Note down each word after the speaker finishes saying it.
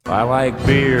I like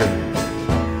beer.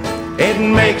 It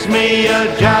makes me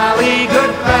a jolly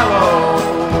good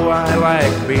fellow. I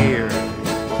like beer.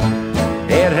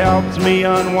 It helps me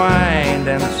unwind,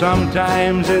 and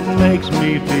sometimes it makes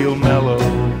me feel mellow.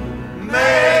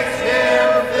 Makes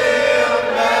him feel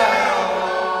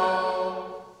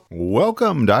mellow.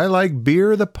 Welcome to I Like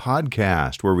Beer, the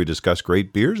podcast, where we discuss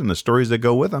great beers and the stories that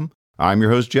go with them. I'm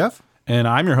your host, Jeff. And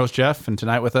I'm your host, Jeff. And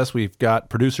tonight with us, we've got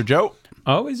producer Joe.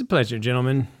 Always a pleasure,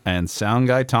 gentlemen. And sound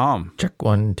guy Tom. Check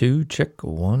 1, 2, check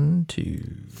 1, 2.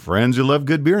 Friends who love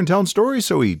good beer and telling stories,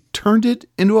 so he turned it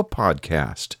into a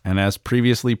podcast. And as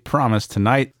previously promised,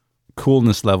 tonight,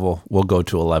 coolness level will go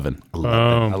to 11.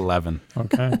 11.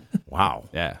 Okay. Wow.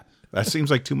 Yeah. That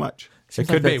seems like too much. It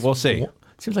could be. We'll see.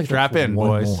 Seems like Strap in,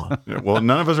 boys. Well,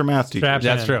 none of us are math teachers. Strap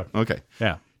That's in. true. Okay.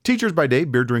 Yeah. Teachers by day,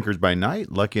 beer drinkers by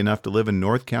night, lucky enough to live in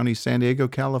North County, San Diego,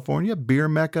 California, beer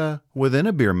mecca within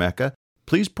a beer mecca.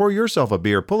 Please pour yourself a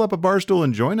beer, pull up a bar stool,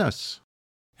 and join us.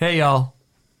 Hey, y'all.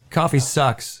 Coffee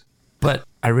sucks, but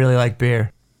I really like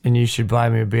beer, and you should buy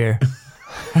me a beer.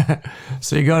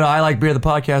 So you go to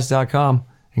iLikeBeerThePodcast.com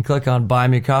and click on Buy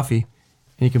Me a Coffee,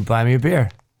 and you can buy me a beer.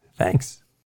 Thanks.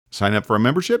 Sign up for a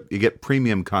membership. You get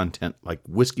premium content like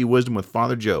Whiskey Wisdom with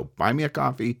Father Joe. Buy me a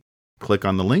coffee. Click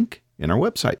on the link in our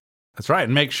website. That's right.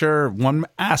 And make sure one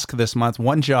ask this month,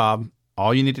 one job.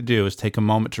 All you need to do is take a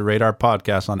moment to rate our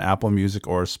podcast on Apple Music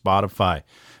or Spotify.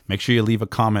 Make sure you leave a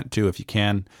comment, too, if you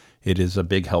can. It is a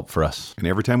big help for us. And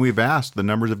every time we've asked, the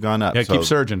numbers have gone up. Yeah, so keep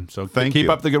surging. So thank keep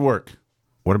you. up the good work.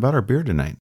 What about our beer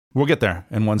tonight? We'll get there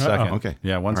in 1 second. Okay.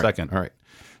 Yeah, one All right. second. All right.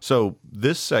 So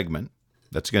this segment,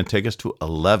 that's going to take us to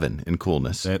 11 in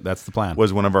coolness, That's the plan.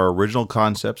 was one of our original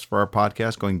concepts for our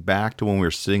podcast, going back to when we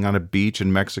were sitting on a beach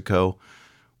in Mexico.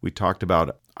 We talked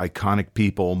about iconic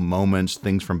people, moments,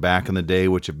 things from back in the day,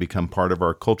 which have become part of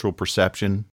our cultural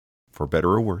perception, for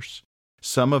better or worse.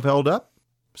 Some have held up,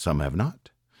 some have not.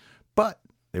 But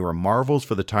they were marvels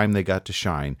for the time they got to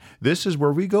shine. This is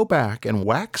where we go back and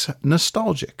wax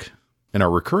nostalgic. In our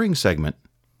recurring segment,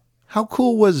 how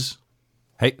cool was...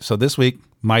 Hey, so this week,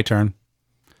 my turn.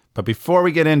 But before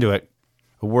we get into it,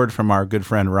 a word from our good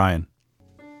friend Ryan.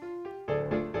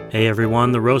 Hey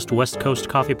everyone, the Roast West Coast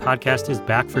Coffee Podcast is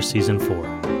back for Season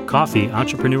 4. Coffee,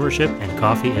 entrepreneurship, and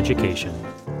coffee education.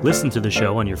 Listen to the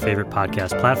show on your favorite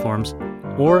podcast platforms,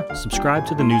 or subscribe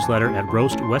to the newsletter at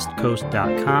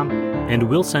roastwestcoast.com, and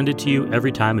we'll send it to you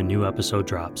every time a new episode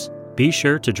drops. Be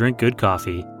sure to drink good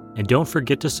coffee, and don't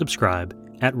forget to subscribe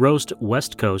at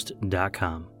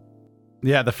roastwestcoast.com.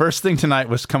 Yeah, the first thing tonight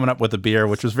was coming up with a beer,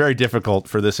 which was very difficult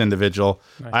for this individual.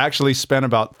 Nice. I actually spent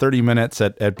about 30 minutes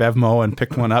at Bevmo and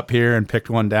picked one up here and picked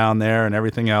one down there and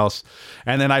everything else.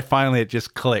 And then it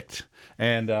just clicked.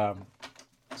 And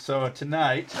so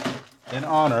tonight, in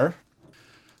honor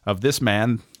of this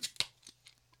man,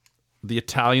 the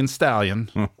Italian Stallion,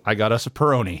 I got us a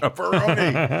Peroni. A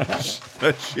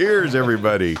Peroni. Cheers,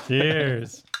 everybody.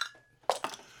 Cheers.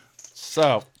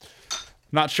 So...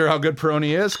 not sure how good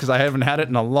Peroni is because I haven't had it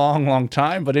in a long, long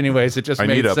time. But anyways, it just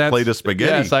made sense. I need a plate of spaghetti.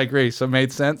 Yes, I agree. So it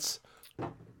made sense.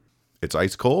 It's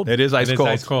ice cold? It is ice cold.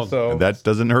 Ice cold. So that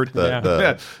doesn't hurt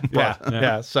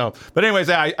yeah. So, but anyways,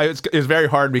 it was very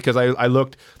hard because I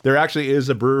looked. There actually is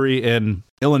a brewery in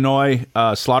Illinois,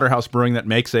 Slaughterhouse Brewing, that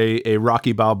makes a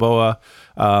Rocky Balboa.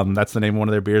 That's the name of one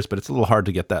of their beers, but it's a little hard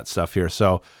to get that stuff here.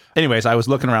 So, anyways, I was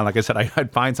looking around. Like I said,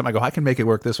 I'd find some. I go, I can make it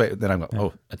work this way. Then I go,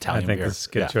 oh, Italian beer. I think it's a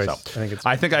good choice.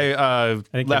 I think I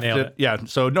left nailed it. Yeah.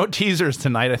 So no teasers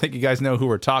tonight. I think you guys know who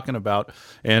we're talking about.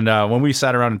 And when we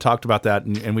sat around and talked about that,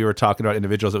 and we were talking about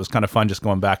individuals, it was kind of fun just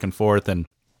going back and forth. And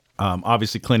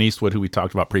obviously Clint Eastwood, who we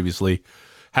talked about previously,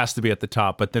 has to be at the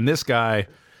top. But then this guy,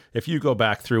 if you go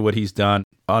back through what he's done,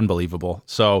 unbelievable.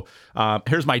 So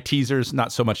here's my teasers.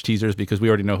 Not so much teasers because we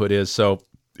already know who it is. So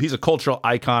he's a cultural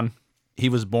icon. He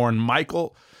was born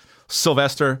Michael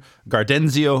Sylvester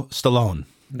Gardenzio Stallone.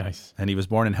 Nice. And he was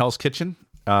born in Hell's Kitchen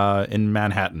in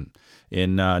Manhattan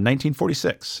in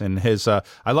 1946. And his, I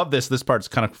love this. This part's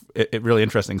kind of really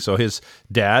interesting. So his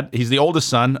dad, he's the oldest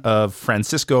son of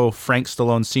Francisco Frank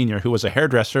Stallone Sr., who was a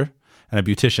hairdresser and a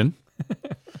beautician.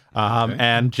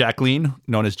 And Jacqueline,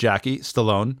 known as Jackie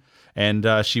Stallone. And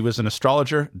she was an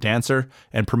astrologer, dancer,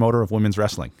 and promoter of women's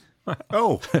wrestling.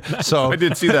 Oh, so I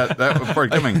didn't see that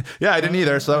part coming. Yeah, I didn't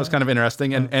either. So that was kind of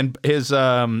interesting. And his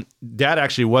dad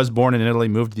actually was born in Italy,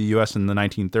 moved to the U.S. in the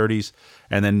 1930s.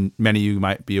 And then many of you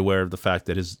might be aware of the fact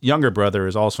that his younger brother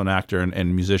is also an actor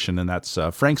and musician, and that's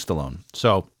Frank Stallone.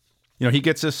 So, he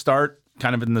gets his start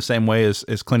kind of in the same way as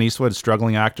Clint Eastwood, a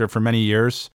struggling actor for many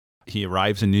years. He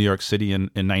arrives in New York City in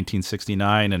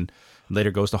 1969 and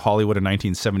Later goes to Hollywood in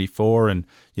 1974 and,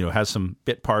 has some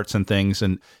bit parts and things.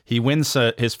 And he wins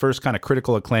his first kind of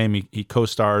critical acclaim. He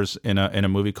co-stars in a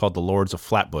movie called The Lords of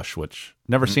Flatbush, which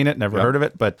never seen it, never heard of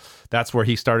it, but that's where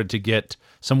he started to get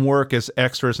some work as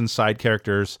extras and side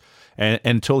characters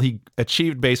until he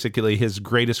achieved basically his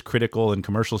greatest critical and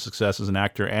commercial success as an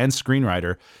actor and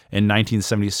screenwriter in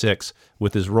 1976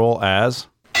 with his role as...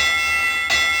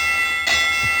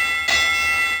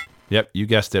 Yep, you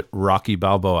guessed it, Rocky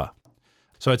Balboa.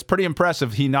 So it's pretty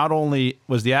impressive. He not only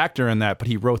was the actor in that, but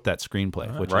he wrote that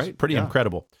screenplay, which is pretty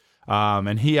incredible.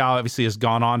 And he obviously has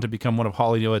gone on to become one of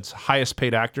Hollywood's highest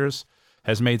paid actors,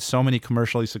 has made so many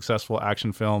commercially successful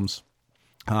action films.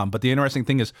 But the interesting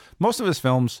thing is most of his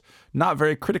films not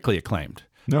very critically acclaimed.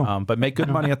 No. But make good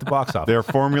money at the box office. They're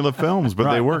formula films,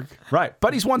 but they work. Right.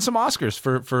 But he's won some Oscars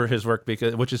for his work,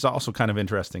 which is also kind of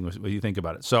interesting when you think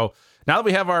about it. So now that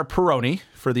we have our Peroni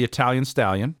for the Italian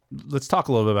Stallion, let's talk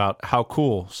a little bit about how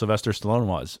cool Sylvester Stallone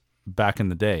was back in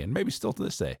the day, and maybe still to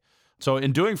this day. So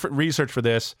in doing research for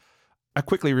this, I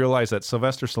quickly realized that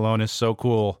Sylvester Stallone is so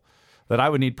cool that I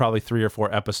would need probably 3 or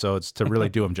 4 episodes to really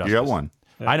do him justice. You got one.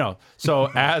 I know. So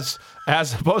as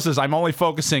opposed to I'm only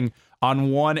focusing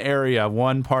on one area,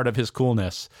 one part of his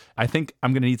coolness, I think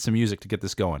I'm going to need some music to get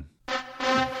this going.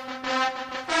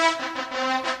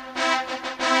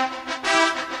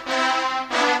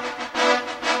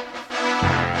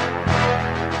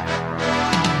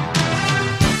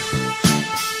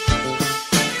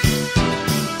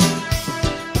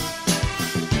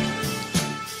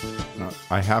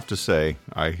 I have to say,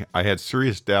 I had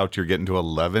serious doubt you're getting to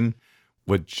 11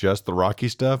 with just the Rocky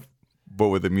stuff, but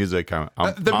with the music,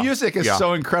 the music is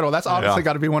so incredible. That's obviously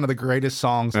got to be one of the greatest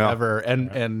songs ever,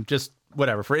 and just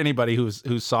whatever for anybody who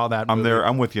saw that movie. I'm there.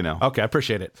 I'm with you now. Okay, I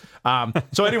appreciate it.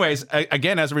 So, anyways,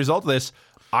 again, as a result of this,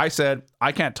 I said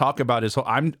I can't talk about his whole.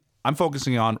 I'm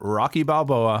focusing on Rocky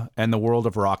Balboa and the world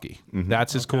of Rocky. Mm-hmm.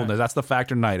 That's his coolness. That's the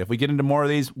factor tonight. If we get into more of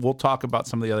these, we'll talk about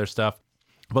some of the other stuff.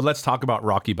 But let's talk about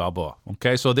Rocky Balboa.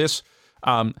 Okay, so this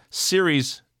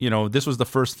series, this was the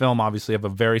first film, obviously, of a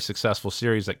very successful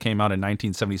series that came out in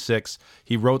 1976.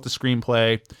 He wrote the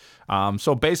screenplay.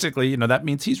 So basically, that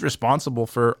means he's responsible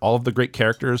for all of the great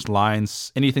characters,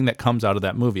 lines, anything that comes out of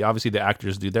that movie. Obviously, the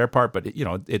actors do their part, but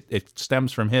it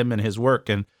stems from him and his work.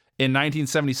 And in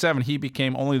 1977, he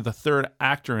became only the 3rd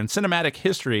actor in cinematic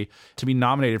history to be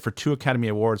nominated for 2 Academy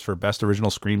Awards for Best Original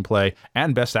Screenplay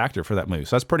and Best Actor for that movie.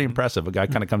 So that's pretty impressive. A guy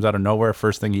kind of comes out of nowhere,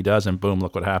 first thing he does, and boom,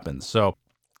 look what happens. So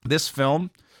this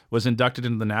film was inducted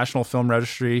into the National Film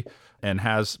Registry and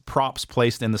has props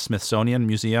placed in the Smithsonian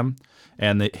Museum.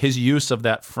 And his use of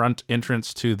that front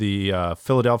entrance to the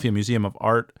Philadelphia Museum of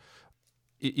Art,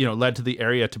 led to the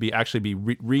area to be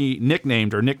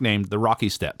nicknamed the Rocky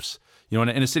Steps. In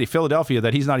a city, Philadelphia,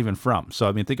 that he's not even from.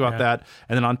 So, think about that.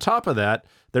 And then on top of that,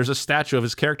 there's a statue of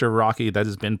his character, Rocky, that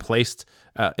has been placed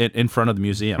in front of the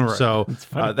museum. Right. So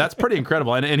that's pretty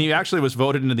incredible. And he actually was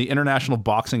voted into the International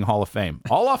Boxing Hall of Fame,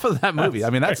 all off of that movie.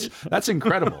 That's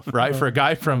incredible, right? For a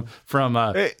guy from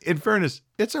hey, in fairness,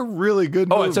 it's a really good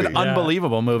movie. Oh, it's an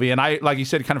unbelievable movie. And I, like you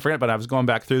said, kind of forget, but I was going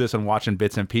back through this and watching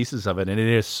bits and pieces of it, and it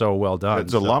is so well done.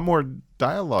 It's a lot more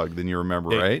dialogue than you remember,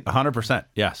 right? 100%,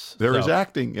 yes. There is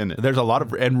acting in it. There's a lot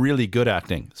of, and really good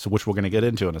acting, which we're going to get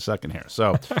into in a second here.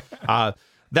 So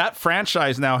that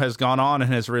franchise now has gone on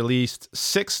and has released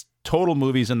 6 total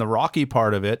movies in the Rocky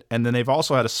part of it, and then they've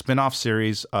also had a spin-off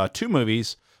series, 2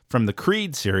 movies from the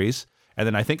Creed series, and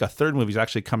then I think a 3rd movie is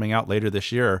actually coming out later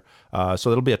this year.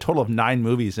 So it'll be a total of 9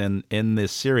 movies in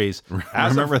this series.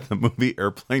 Remember the movie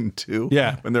Airplane 2?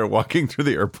 Yeah. When they're walking through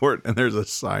the airport and there's a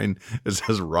sign that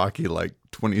says Rocky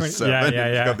 27. Yeah.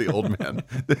 It's got the old man.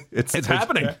 It's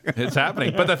happening. It's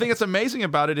happening. But the thing that's amazing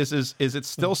about it is it's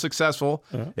still successful.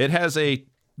 It has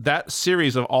that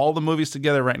series of all the movies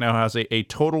together right now has a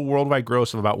total worldwide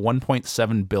gross of about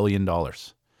 $1.7 billion.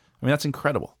 That's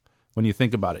incredible when you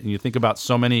think about it. And you think about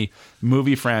so many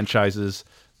movie franchises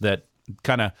that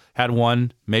kind of had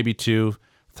 1, maybe 2,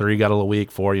 3 got a little weak,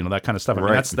 4, that kind of stuff.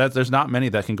 Right. There's not many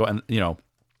that can go. And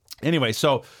anyway,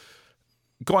 so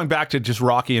going back to just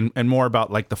Rocky and more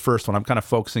about like the first one, I'm kind of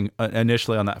focusing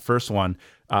initially on that first one.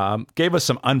 Gave us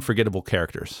some unforgettable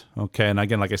characters. Okay, and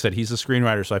again, like I said, he's a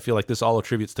screenwriter, so I feel like this all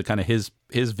attributes to kind of his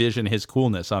vision, his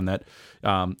coolness on that.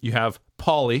 You have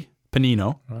Paulie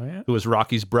Panino, who was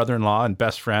Rocky's brother-in-law and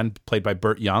best friend, played by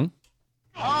Burt Young.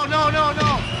 Oh, no.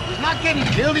 He's not getting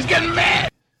killed, he's getting mad.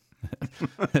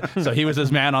 So he was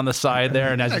his man on the side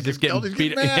there, and as he's just getting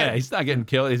beat, he's not getting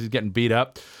killed, he's getting beat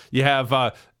up. You have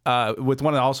with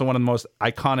one of the most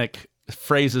iconic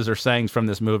phrases or sayings from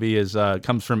this movie is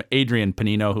comes from Adrian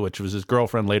Panino, which was his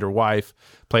girlfriend, later wife,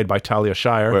 played by Talia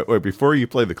Shire. Wait, before you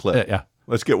play the clip, Yeah.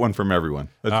 let's get one from everyone.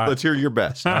 Let's hear your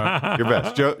best. Your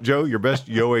best. Joe, your best.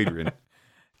 Yo, Adrian.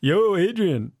 Yo,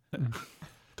 Adrian.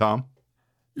 Tom?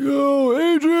 Yo,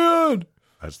 Adrian.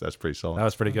 That's pretty solid. That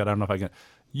was pretty good. I don't know if I can.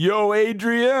 Yo,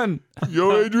 Adrian.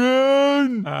 Yo,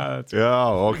 Adrian. Yeah,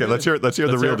 okay. Let's hear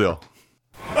the real deal.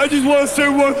 I just want to say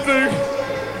one thing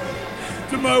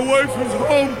to my wife who's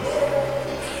home.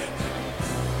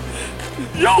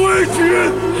 Yo,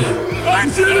 Adrian, I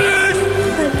did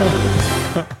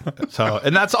it! So,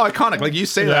 and that's iconic. Like you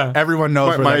say that, everyone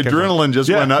knows. My where that came from. adrenaline just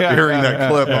went up hearing that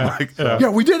clip. I'm like, yeah,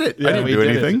 we did it. I didn't we do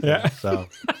did anything. it. So.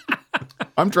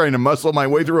 I'm trying to muscle my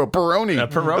way through a Peroni.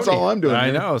 That's all I'm doing.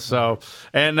 I know. So,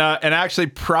 and actually,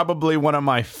 probably one of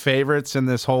my favorites in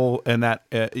this whole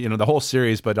the whole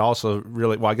series, but also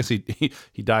really, well, I guess he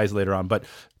dies later on. But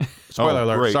spoiler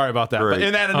alert. Great. Sorry about that. Great. But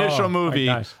in that initial movie,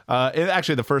 nice.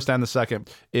 Actually the first and the second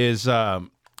is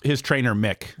his trainer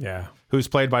Mick, who's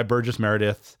played by Burgess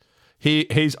Meredith.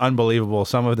 He's unbelievable.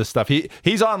 Some of the stuff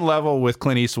he's on level with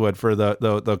Clint Eastwood for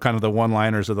the kind of the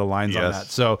one-liners or the lines on that.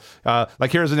 So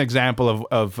like here's an example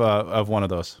of one of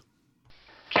those.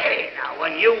 Okay, now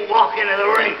when you walk into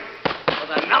the ring with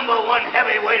the #1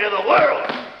 heavyweight of the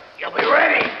world, you'll be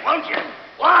ready, won't you?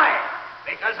 Why?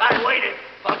 Because I waited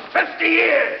for 50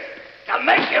 years to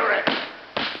make you ready.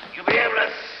 You'll be able to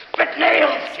spit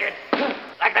nails, kid.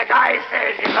 Like the guy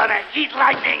says, you're gonna eat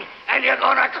lightning and you're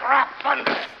gonna crap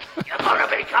thunder. You're gonna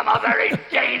become a very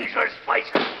dangerous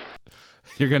fighter.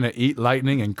 You're gonna eat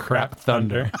lightning and crap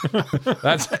thunder.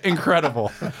 That's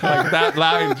incredible. Like that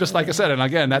line, just like I said, and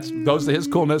again, that goes to his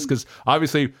coolness because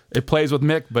obviously it plays with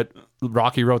Mick, but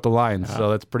Rocky wrote the lines, so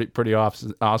that's pretty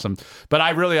awesome. But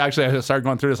I started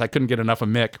going through this. I couldn't get enough of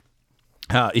Mick.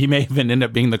 He may even end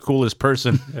up being the coolest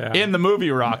person in the movie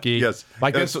Rocky. Yes,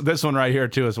 like this one right here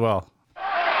too as well.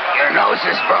 Your nose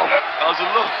is broke. How's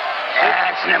it look?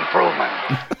 That's an improvement.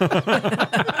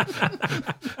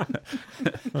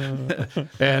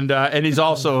 And he's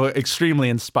also extremely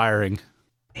inspiring.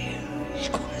 He's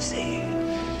gonna say,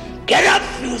 "Get up,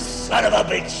 you son of a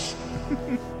bitch!"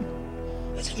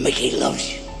 That's Mickey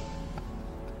loves you.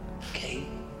 Okay?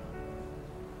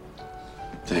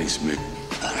 Thanks, Mick.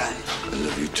 All right. I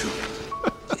love you too.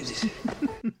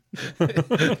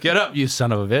 Get up, you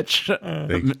son of a bitch.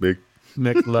 Thanks, Mick.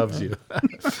 Mick loves you.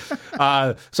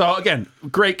 So again,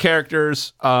 great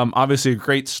characters. Obviously, a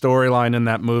great storyline in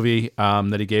that movie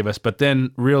that he gave us. But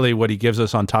then, really, what he gives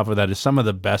us on top of that is some of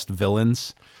the best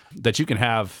villains that you can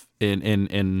have in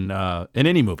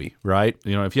any movie. Right?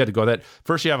 You know, if you had to go that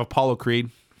first, you have Apollo Creed,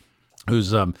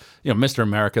 who's Mr.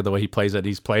 America. The way he plays it,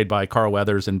 he's played by Carl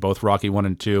Weathers in both Rocky 1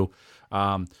 and 2.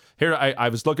 Here, I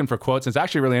was looking for quotes. It's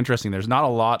actually really interesting. There's not a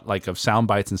lot like of sound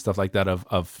bites and stuff like that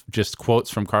of just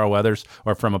quotes from Carl Weathers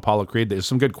or from Apollo Creed. There's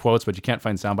some good quotes, but you can't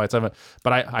find sound bites of it.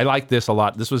 But I like this a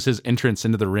lot. This was his entrance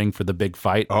into the ring for the big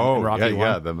fight. in Rocky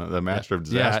 1. The master of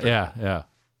disaster. Yeah.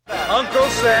 Uncle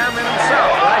Sam and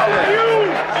himself. All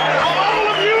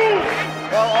of you!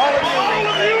 Well, all of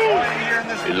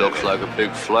you! He looks like a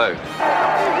big flag.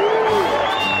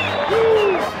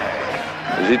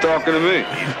 Is he talking to me?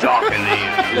 He's talking to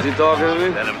you. Is he talking to me?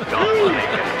 Let him talk when he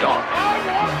can talk.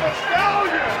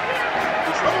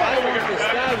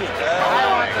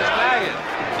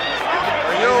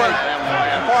 For you in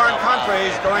foreign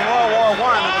countries during World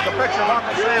War I, it was a picture of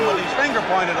Uncle Sam with his finger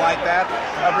pointed like that,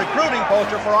 a recruiting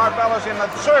poster for our fellows in the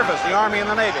service, the Army and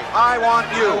the Navy. I want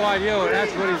you. I want you, and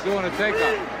that's what he's doing to take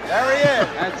us. There he is.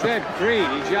 That's it, Creed.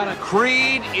 He's yelling.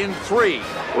 Creed in 3.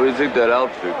 What do you think that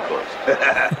outfit cost?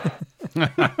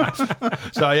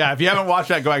 So yeah, if you haven't watched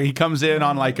that, go back. He comes in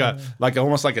on like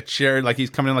almost like a chair, like he's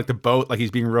coming in like the boat, like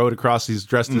he's being rowed across. He's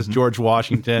dressed as George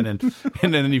Washington, and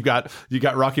then you've got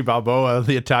Rocky Balboa,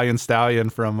 the Italian stallion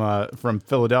from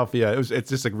Philadelphia. It's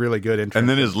just a really good intro. And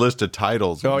then his list of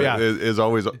titles is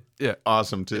always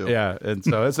awesome too. Yeah, and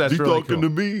so that's He's really talking cool. to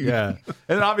me. Yeah, and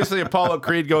then obviously Apollo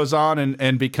Creed goes on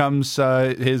and becomes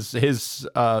his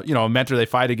mentor. They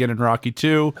fight again in Rocky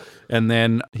 2, and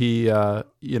then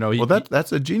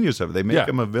that's the genius of it. They make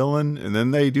him a villain, and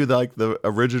then they do the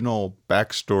original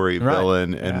backstory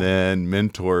villain, and then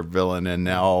mentor villain, and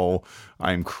now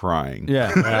I'm crying.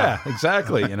 Yeah,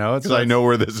 exactly. It's I know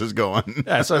where this is going.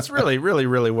 Yeah, so it's really, really,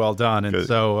 really well done, and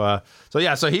so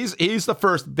he's the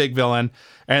first big villain,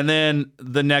 and then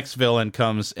the next villain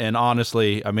comes, and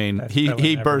honestly, I mean,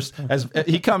 he bursts as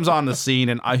he comes on the scene,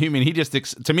 and I mean, he just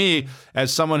to me,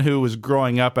 as someone who was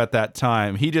growing up at that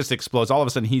time, he just explodes. All of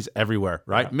a sudden, he's everywhere.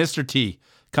 Right, yeah. Mr. T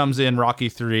comes in Rocky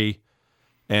 3,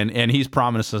 and he's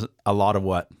promised us a lot of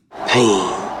what?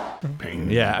 Pain. Ping.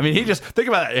 Yeah, I mean, he just think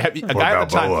about it. A guy at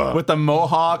the Balboa. time with the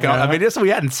mohawk. I mean, we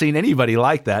hadn't seen anybody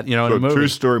like that, in a movie. True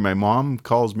story. My mom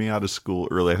calls me out of school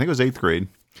early. I think it was 8th grade.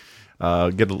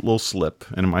 Get a little slip,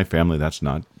 and in my family,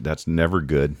 that's never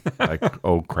good. Like,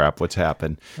 oh crap, what's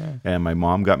happened? And my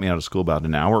mom got me out of school about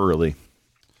an hour early,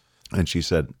 and she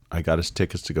said, "I got us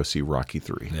tickets to go see Rocky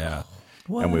III." Yeah.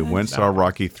 And we went and saw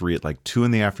Rocky III at like 2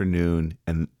 p.m,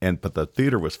 but the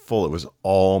theater was full. It was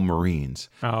all Marines.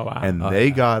 Oh, wow. And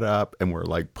they got up and were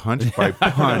like punch by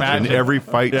punch in every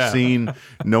fight scene.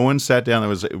 No one sat down. It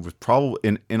was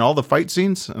probably in all the fight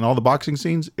scenes and all the boxing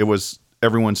scenes, it was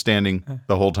everyone standing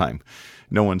the whole time.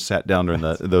 No one sat down during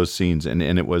those scenes. And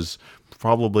it was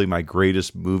probably my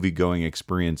greatest movie going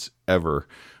experience ever,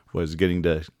 was getting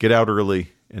to get out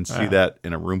early and see that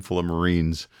in a room full of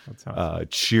Marines,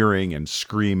 cheering and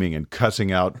screaming and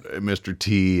cussing out Mr.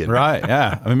 T. And Right,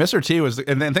 yeah. I mean, Mr. T was,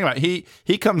 and then think about it,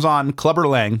 he comes on, Clubber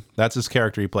Lang, that's his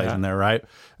character he plays in there, right?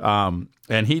 And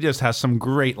he just has some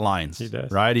great lines. He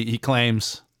does. Right? He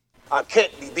claims, I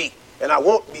can't be beat, and I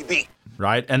won't be beat.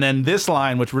 Right? And then this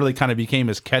line, which really kind of became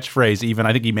his catchphrase, even,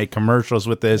 I think he made commercials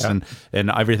with this and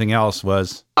everything else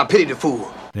was, I pity the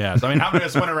fool. Yeah, so I mean, how many of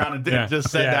us went around and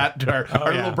just said that to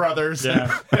our little brothers?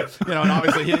 Yeah. And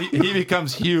obviously he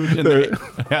becomes huge in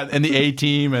the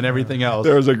A-team and everything else.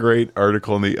 There was a great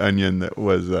article in The Onion that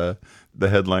was, the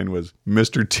headline was,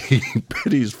 Mr. T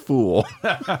pities fool.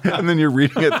 And then you're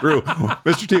reading it through.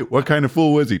 Mr. T, what kind of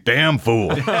fool was he? Damn fool.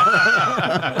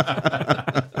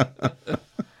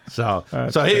 So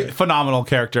he phenomenal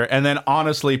character. And then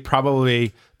honestly,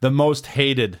 probably the most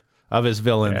hated of his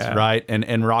villains, right?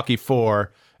 And Rocky IV,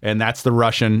 and that's the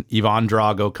Russian Ivan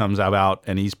Drago comes out,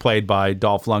 and he's played by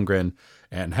Dolph Lundgren,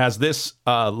 and has this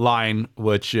line,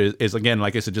 which is again,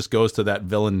 like I said, just goes to that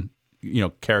villain,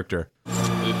 character. If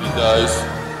he dies,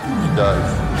 he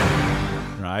dies.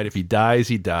 Right? If he dies,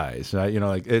 he dies. Right?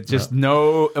 Like it's just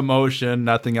no emotion,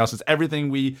 nothing else. It's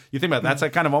everything you think about. That's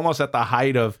like kind of almost at the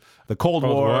height of the Cold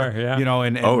War.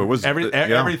 And it was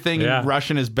everything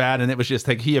Russian is bad, and it was just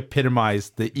like he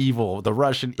epitomized the evil, the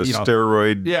Russian, the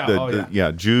steroid,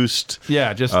 juiced,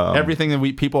 just everything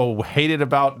that people hated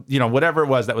about, whatever it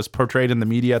was that was portrayed in the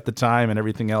media at the time, and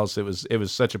everything else. It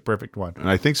was such a perfect one. And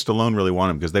I think Stallone really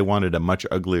wanted him because they wanted a much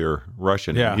uglier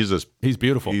Russian. Yeah, he's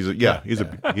beautiful. He is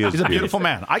a beautiful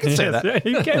man. I can say that.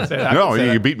 You can't say that. No,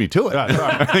 you beat me to it.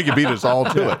 I think you beat us all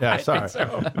to it. Yeah, sorry.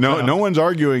 No one's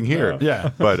arguing here.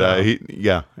 Yeah, but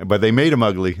but they made him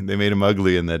ugly. They made him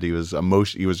ugly in that he was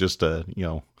He was just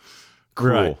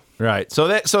cruel. Right. So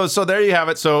there you have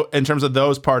it. So in terms of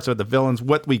those parts of it, the villains,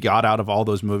 what we got out of all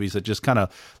those movies, that just kind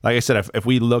of, like I said, if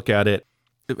we look at it,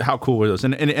 how cool were those?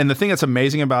 And the thing that's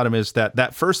amazing about him is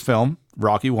that first film,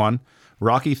 Rocky I,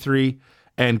 Rocky III,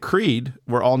 and Creed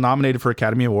were all nominated for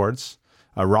Academy Awards.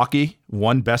 Rocky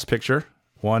won Best Picture,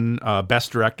 won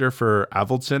Best Director for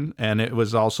Avildsen, and it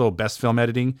was also Best Film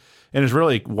Editing, and is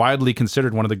really widely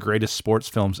considered one of the greatest sports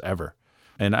films ever.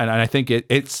 And I think I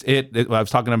was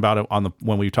talking about it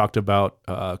when we talked about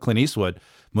Clint Eastwood,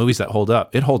 movies that hold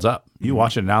up. It holds up. You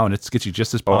watch it now, and it gets you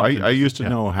just as pumped. I used to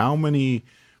know how many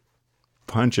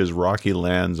punches Rocky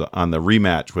lands on the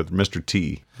rematch with Mr.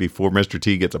 T before Mr.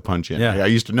 T gets a punch in. I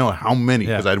used to know how many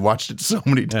because I'd watched it so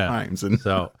many times. And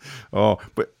so,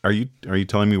 but are you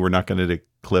telling me we're not going to get a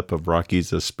clip of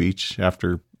Rocky's speech at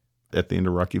the end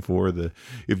of Rocky IV?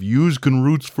 If yous can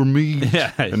roots for me,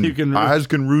 and you can I's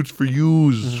can roots for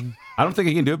yous. I don't think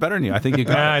he can do it better than you. I think you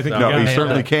can. I think he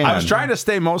certainly can. I was trying to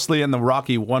stay mostly in the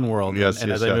Rocky I world, as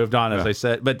I moved on, as I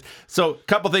said. But so, a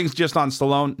couple things just on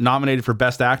Stallone, nominated for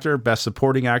Best Actor, Best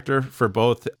Supporting Actor for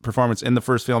both performance in the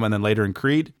first film and then later in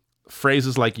Creed.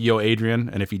 Phrases like "Yo, Adrian,"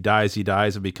 and "If he dies, he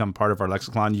dies" have become part of our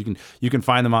lexicon. You can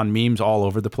find them on memes all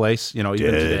over the place. Even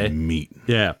today. Meat.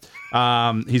 Yeah,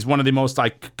 he's one of the most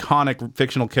iconic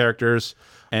fictional characters,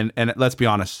 and let's be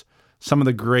honest, some of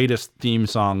the greatest theme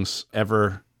songs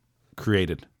ever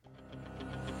created.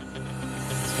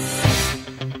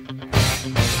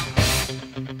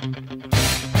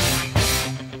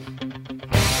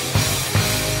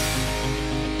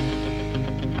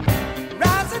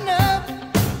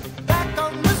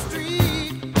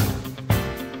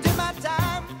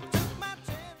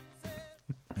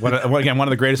 Again, one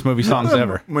of the greatest movie songs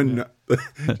ever.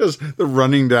 Just the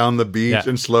running down the beach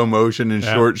in slow motion in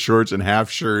short shorts and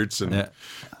half shirts and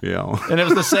and it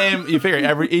was the same. You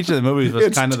figure each of the movies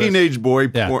was kind of teenage boy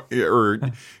porn, or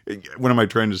what am I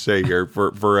trying to say here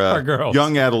for a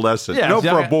young adolescent?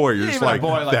 For a boy, you're just like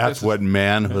that's what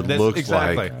manhood looks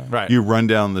like. Right. You run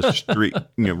down the street,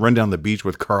 run down the beach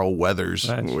with Carl Weathers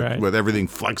with everything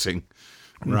flexing.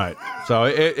 Right. So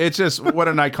it's just what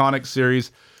an iconic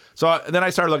series. So then I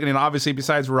started looking, and obviously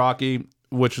besides Rocky,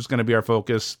 which was going to be our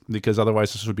focus, because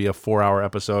otherwise this would be a 4-hour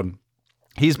episode.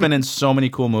 He's been in so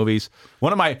many cool movies.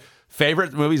 One of my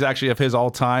favorite movies, actually, of his all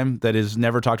time that is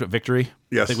never talked about, Victory.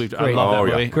 Yes. I think I love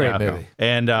that movie. Great movie.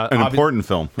 And An important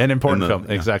film. An important film,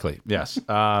 exactly. Yes.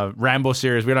 Rambo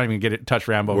series. We're not even going to touch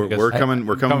Rambo. We're coming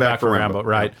back for Rambo.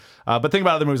 Right. But think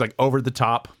about other movies like Over the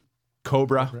Top,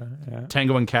 Cobra,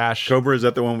 Tango and Cash. Cobra, is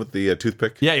that the one with the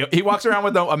toothpick? Yeah, he walks around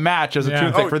with a match as a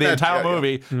toothpick for the entire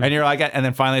movie, and you're like, and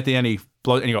then finally at the end he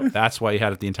blows, and you go, that's why he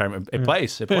had it the entire movie. It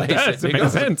plays. It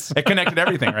makes sense. It connected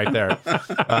everything right there.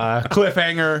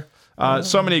 Cliffhanger,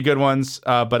 so many good ones.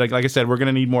 But like I said, we're going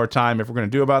to need more time if we're going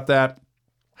to do about that.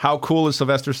 How cool is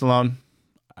Sylvester Stallone?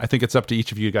 I think it's up to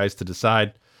each of you guys to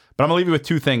decide. But I'm going to leave you with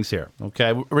 2 things here, okay?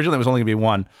 Originally, it was only going to be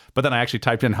 1, but then I actually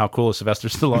typed in how cool is Sylvester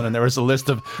Stallone, and there was a list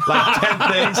of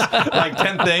like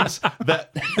 10 things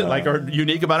that like are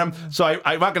unique about him. So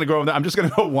I'm not going to go over that. I'm just going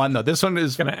to go 1, though. This one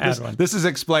is going to add one. This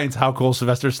explains how cool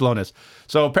Sylvester Stallone is.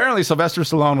 So apparently, Sylvester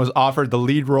Stallone was offered the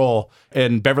lead role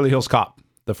in Beverly Hills Cop,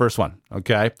 the first one,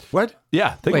 okay? What?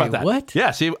 Yeah, think about that. What? Yeah,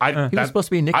 see, he was supposed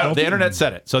to be Nick. The internet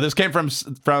said it. So this came from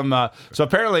so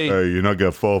apparently you're not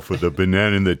gonna fall for the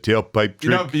banana in the tailpipe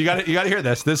trick. You got to hear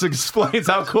this. This explains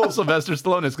how cool Sylvester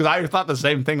Stallone is, because I thought the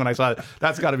same thing when I saw it.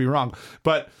 That's got to be wrong.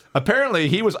 But apparently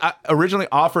he was originally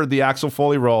offered the Axel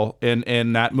Foley role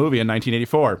in that movie in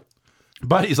 1984,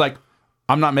 but he's like,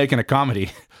 I'm not making a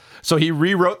comedy. So he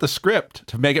rewrote the script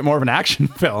to make it more of an action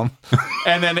film.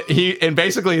 And then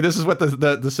basically this is what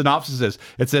the synopsis is.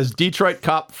 It says, Detroit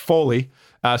cop Foley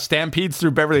stampedes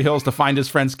through Beverly Hills to find his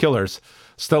friend's killers.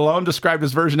 Stallone described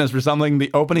his version as resembling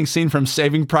the opening scene from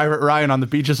Saving Private Ryan on the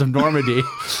beaches of Normandy,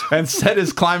 and said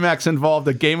his climax involved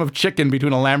a game of chicken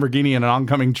between a Lamborghini and an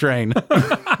oncoming train.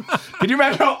 Can you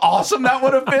imagine how awesome that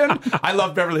would have been? I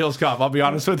love Beverly Hills Cop, I'll be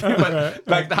honest with you. But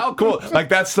like, how cool? Like,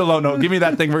 that's Stallone. No, give me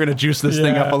that thing. We're gonna juice this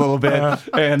thing up a little bit,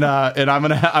 and I'm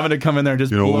gonna come in there and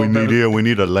just. We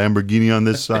need a Lamborghini on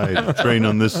this side, a train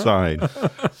on this side.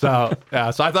 So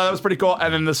I thought that was pretty cool.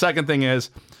 And then the second thing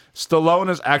is, Stallone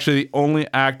is actually the only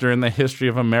actor in the history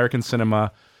of American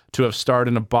cinema to have starred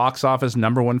in a box office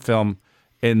 #1 film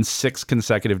in 6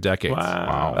 consecutive decades.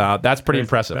 Wow. That's pretty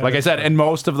impressive. Like I said, and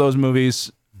most of those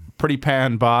movies pretty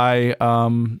panned by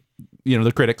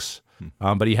the critics.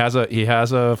 But he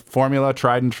has a formula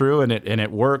tried and true, and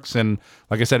it works. And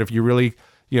like I said, if you really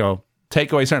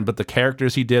take away certain, but the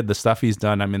characters he did, the stuff he's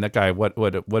done, I mean, that guy,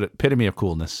 what epitome of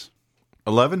coolness.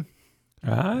 11.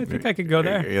 I think I could go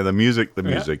there. Yeah, the music.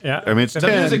 Yeah. I mean, it's The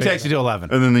the music takes you to 11.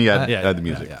 and then the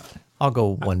music. Yeah. I'll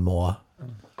go one more.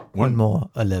 One more,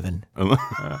 11.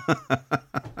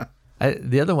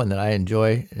 The other one that I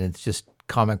enjoy, and it's just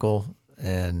comical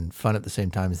and fun at the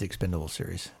same time, is the Expendable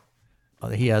series.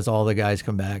 He has all the guys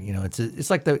come back.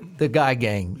 It's like the Guy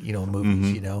Gang,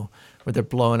 movies, where they're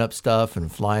blowing up stuff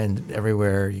and flying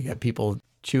everywhere. You got people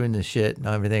chewing the shit and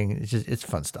everything. It's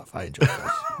fun stuff. I enjoy those.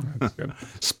 That's good.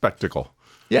 Spectacle.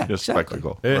 Yeah, Just exactly.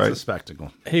 spectacle. It's right? a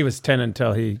spectacle. He was 10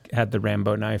 until he had the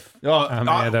Rambo knife.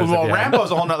 Rambo's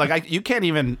a whole nother, like, you can't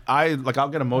even, I'll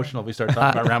get emotional if we start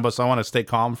talking about Rambo, so I want to stay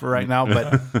calm for right now,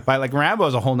 but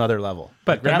Rambo's a whole nother level.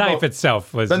 But the knife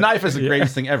itself was... The knife is the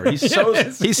greatest thing ever. He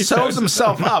sews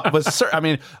himself up.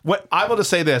 What I will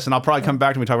just say this, and I'll probably come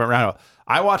back to me talking about Rambo.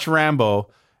 I watched Rambo,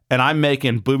 and I'm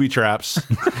making booby traps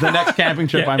the next camping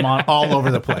trip I'm on all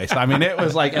over the place. I mean, it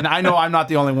was like, and I know I'm not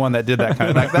the only one that did that kind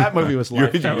of, like, that movie was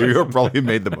life. You're probably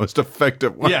made the most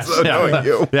effective one. Yes, knowing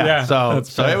you. Yeah. So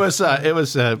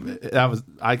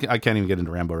I can't even get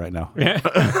into Rambo right now. Yeah.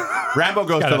 Rambo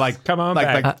goes to like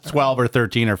 12 or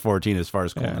 13 or 14 as far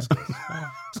as coolness goes.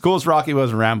 As cool as Rocky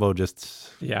was, Rambo just...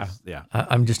 Yeah.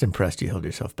 I'm just impressed you held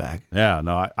yourself back. Yeah,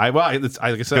 no, like I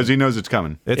said, because he knows it's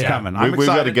coming. It's coming. We've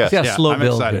got to guess. Yeah, slow I'm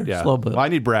build excited. here. Yeah. Slow build. Well, I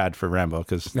need Brad for Rambo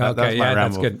because that's my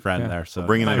Rambo friend there. So we're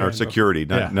bringing in our security,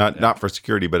 not for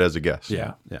security, but as a guest.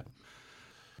 Yeah.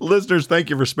 Listeners,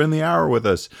 thank you for spending the hour with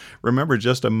us. Remember,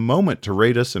 just a moment to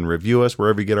rate us and review us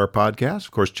wherever you get our podcast.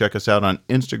 Of course, check us out on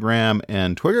Instagram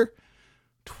and Twitter.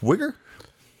 Twigger?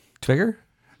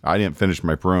 I didn't finish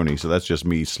my Peroni, so that's just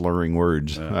me slurring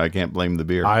words. I can't blame the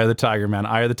beer. Eye of the tiger, man.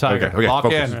 Eye of the tiger. Okay. Lock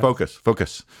in.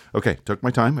 Focus. Okay, took my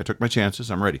time. I took my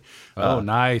chances. I'm ready. Oh,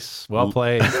 nice. Well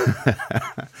played.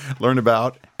 Learn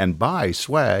about and buy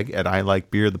swag at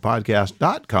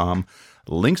ILikeBeerThePodcast.com.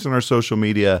 Links on our social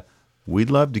media.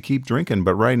 We'd love to keep drinking,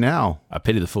 but right now, I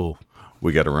pity the fool.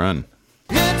 We got to run.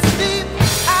 It's